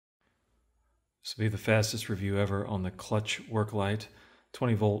This will be the fastest review ever on the Klutch work light,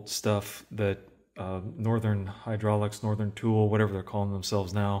 20 volt stuff that Northern Hydraulics, Northern Tool, whatever they're calling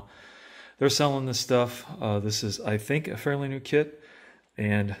themselves now, they're selling this stuff. This is, I think, a fairly new kit,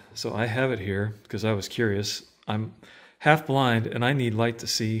 and so I have it here because I was curious. I'm half blind and I need light to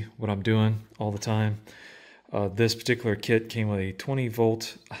see what I'm doing all the time. This particular kit came with a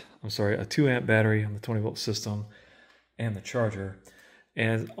 2 amp battery on the 20 volt system and the charger.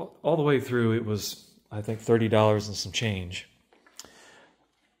 And all the way through, it was, I think, $30 and some change,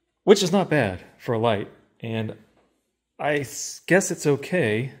 which is not bad for a light. And I guess it's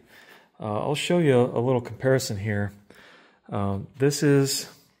okay. I'll show you a little comparison here. This is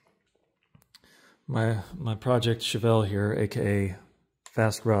my project Chevelle here, aka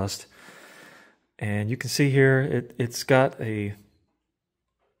Fast Rust. And you can see here, it's got a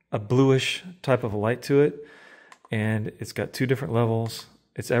bluish type of a light to it. And it's got 2 different levels.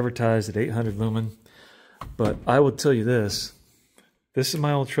 It's advertised at 800 lumen. But I will tell you this. This is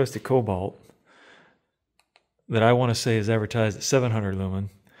my old trusty Cobalt that I want to say is advertised at 700 lumen.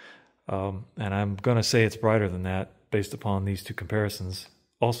 And I'm going to say it's brighter than that based upon these 2 comparisons.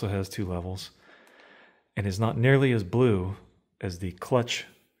 Also has 2 levels. And is not nearly as blue as the Klutch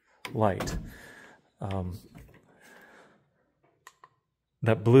light.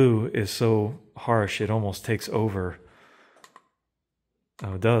 That blue is so harsh, it almost takes over.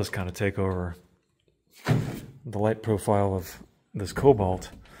 It does kind of take over the light profile of this Cobalt.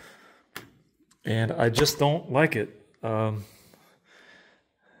 And I just don't like it. And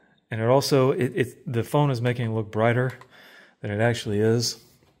it also, the phone is making it look brighter than it actually is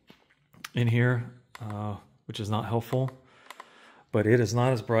in here, which is not helpful. But it is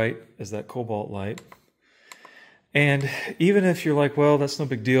not as bright as that Cobalt light. And even if you're like, well, that's no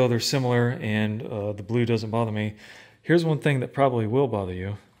big deal, they're similar, and the blue doesn't bother me, here's one thing that probably will bother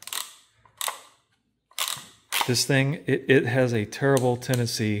you. This thing, it has a terrible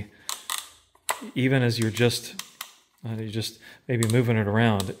tendency, even as you're just maybe moving it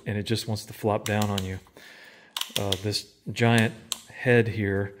around, and it just wants to flop down on you. This giant head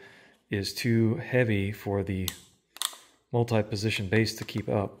here is too heavy for the multi-position base to keep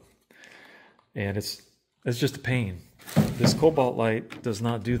up. And it's just a pain. This Cobalt light does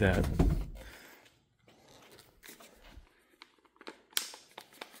not do that.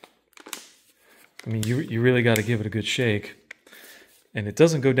 I mean, you really got to give it a good shake. And it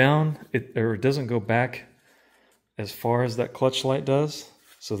doesn't go down, or it doesn't go back as far as that Klutch light does.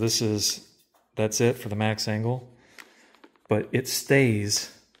 So that's it for the max angle. But it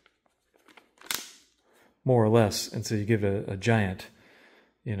stays more or less until you give it a giant,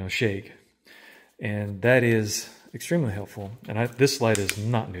 shake. And that is extremely helpful. And this light is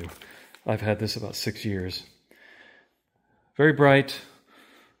not new. I've had this about 6 years. Very bright,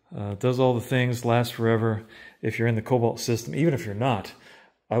 does all the things, lasts forever. If you're in the Cobalt system, even if you're not,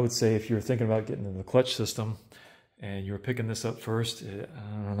 I would say if you're thinking about getting in the Klutch system and you're picking this up first,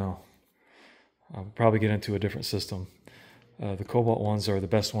 I don't know. I'll probably get into a different system. The Cobalt ones are the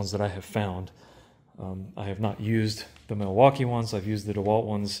best ones that I have found. I have not used the Milwaukee ones. I've used the DeWalt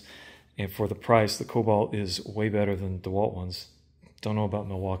ones. And for the price, the Cobalt is way better than the DeWalt ones. Don't know about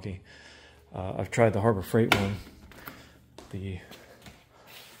Milwaukee. I've tried the Harbor Freight one, the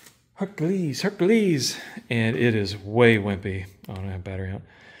Hercules, and it is way wimpy. Oh, I don't have battery on.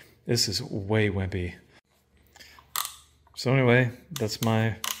 This is way wimpy. So anyway, that's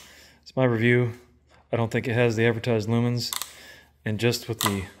my review. I don't think it has the advertised lumens, and just with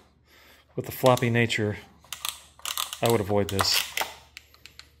the floppy nature, I would avoid this.